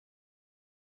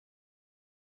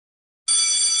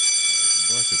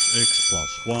brackets, x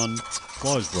plus 1,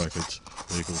 close brackets,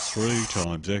 equals 3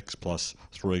 times x plus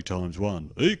 3 times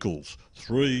 1 equals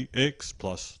 3x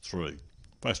plus 3.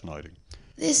 Fascinating.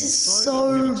 This is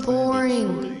so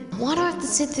boring. Why do I have to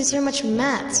sit through so much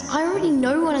maths? I already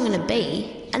know what I'm going to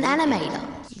be. An animator.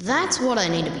 That's what I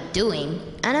need to be doing.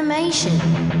 Animation.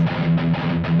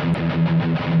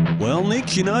 Well,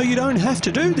 Nick, you know you don't have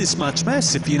to do this much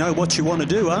maths if you know what you want to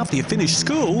do after you finish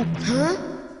school. Huh?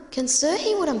 Can Sir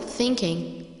hear what I'm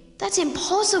thinking? That's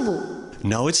impossible.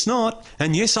 No, it's not.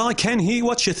 And yes, I can hear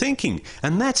what you're thinking.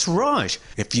 And that's right.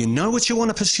 If you know what you want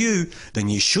to pursue, then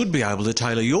you should be able to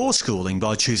tailor your schooling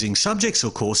by choosing subjects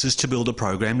or courses to build a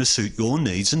program to suit your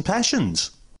needs and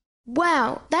passions.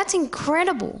 Wow, that's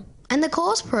incredible. And the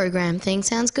course program thing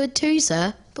sounds good too,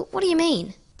 sir. But what do you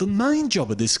mean? The main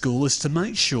job of this school is to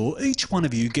make sure each one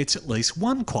of you gets at least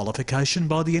one qualification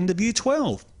by the end of Year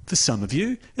 12. For some of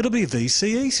you, it'll be a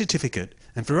VCE certificate,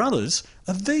 and for others,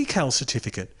 a VCAL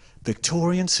certificate,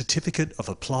 Victorian Certificate of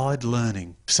Applied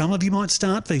Learning. Some of you might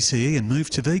start VCE and move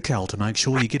to VCAL to make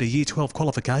sure you get a Year 12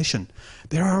 qualification.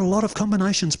 There are a lot of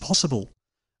combinations possible.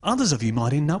 Others of you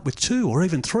might end up with 2 or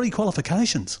even 3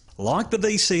 qualifications. Like the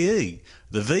VCE,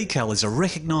 the VCAL is a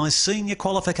recognised senior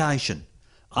qualification.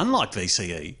 Unlike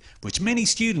VCE, which many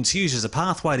students use as a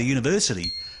pathway to university,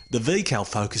 the VCAL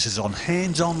focuses on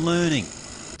hands-on learning.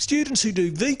 Students who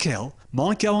do VCAL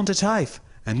might go on to TAFE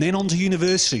and then on to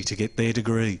university to get their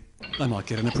degree. They might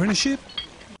get an apprenticeship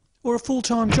or a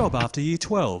full-time job after Year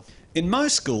 12. In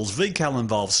most schools, VCAL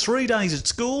involves 3 days at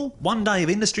school, 1 day of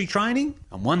industry training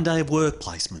and 1 day of work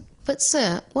placement. But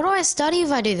sir, what do I study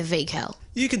if I do the VCAL?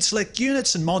 You can select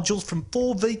units and modules from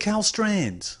 4 VCAL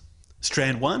strands.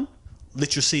 Strand 1,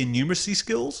 literacy and numeracy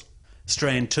skills.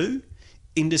 Strand 2,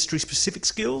 industry-specific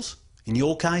skills. In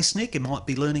your case, Nick, it might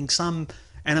be learning some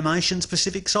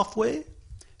animation-specific software.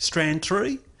 Strand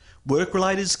 3,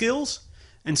 work-related skills.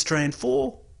 And Strand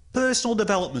 4, personal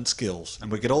development skills.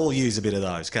 And we could all use a bit of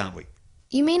those, can't we?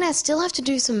 You mean I still have to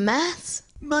do some maths?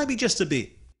 Maybe just a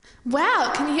bit.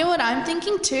 Wow, can you hear what I'm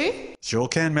thinking too? Sure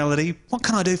can, Melody. What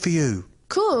can I do for you?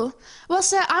 Cool. Well,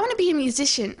 sir, I want to be a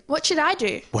musician. What should I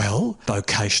do? Well,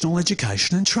 vocational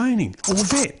education and training, or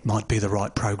VET, might be the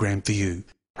right program for you.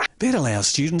 VET allows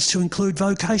students to include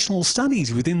vocational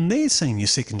studies within their senior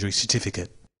secondary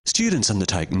certificate. Students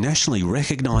undertake nationally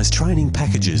recognised training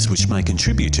packages which may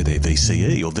contribute to their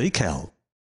VCE or VCAL.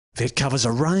 VET covers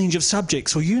a range of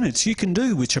subjects or units you can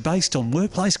do which are based on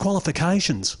workplace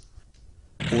qualifications.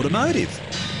 Automotive,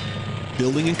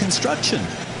 building and construction,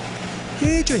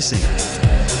 hairdressing,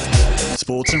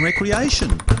 sports and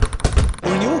recreation,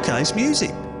 or in your case,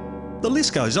 music. The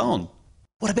list goes on.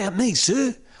 What about me,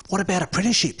 sir? What about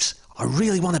apprenticeships? I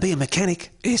really want to be a mechanic.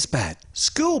 SBAT.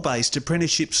 School-based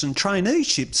apprenticeships and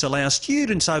traineeships allow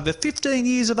students over 15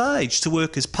 years of age to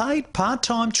work as paid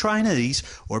part-time trainees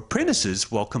or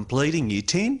apprentices while completing Year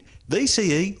 10,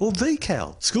 VCE or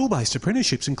VCAL. School-based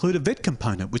apprenticeships include a VET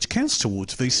component which counts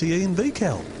towards VCE and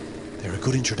VCAL. They're a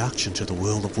good introduction to the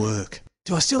world of work.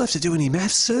 Do I still have to do any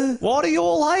maths, sir? Why do you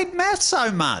all hate maths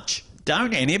so much?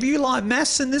 Don't any of you like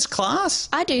maths in this class?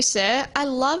 I do, sir. I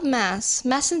love maths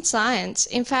and science.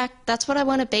 In fact, that's what I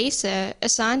want to be, sir, a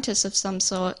scientist of some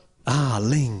sort. Ah,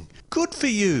 Ling. Good for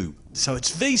you. So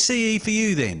it's VCE for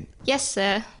you then? Yes,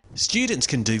 sir. Students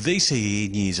can do VCE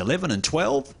in Years 11 and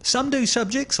 12. Some do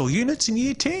subjects or units in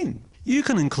Year 10. You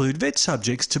can include VET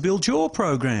subjects to build your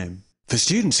program. For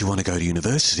students who want to go to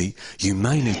university, you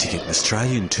may need to get an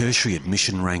Australian Tertiary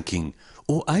Admission Ranking,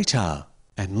 or ATAR.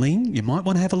 And Ling, you might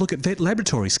want to have a look at VET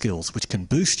laboratory skills, which can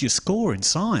boost your score in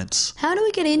science. How do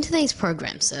we get into these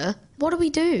programs, sir? What do we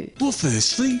do? Well,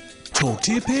 firstly, talk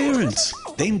to your parents.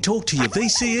 Then talk to your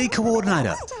VCE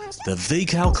coordinator, the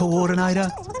VCAL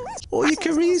coordinator, or your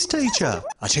careers teacher.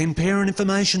 Attend parent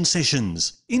information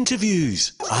sessions,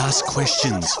 interviews, ask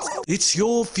questions. It's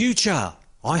your future.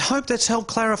 I hope that's helped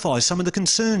clarify some of the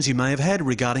concerns you may have had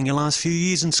regarding your last few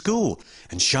years in school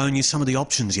and shown you some of the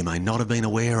options you may not have been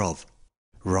aware of.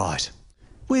 Right.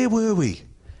 Where were we?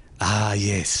 Ah,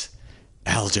 yes.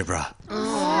 Algebra.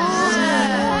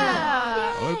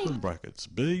 Open brackets,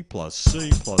 B plus C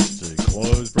plus D,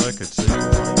 close brackets, equals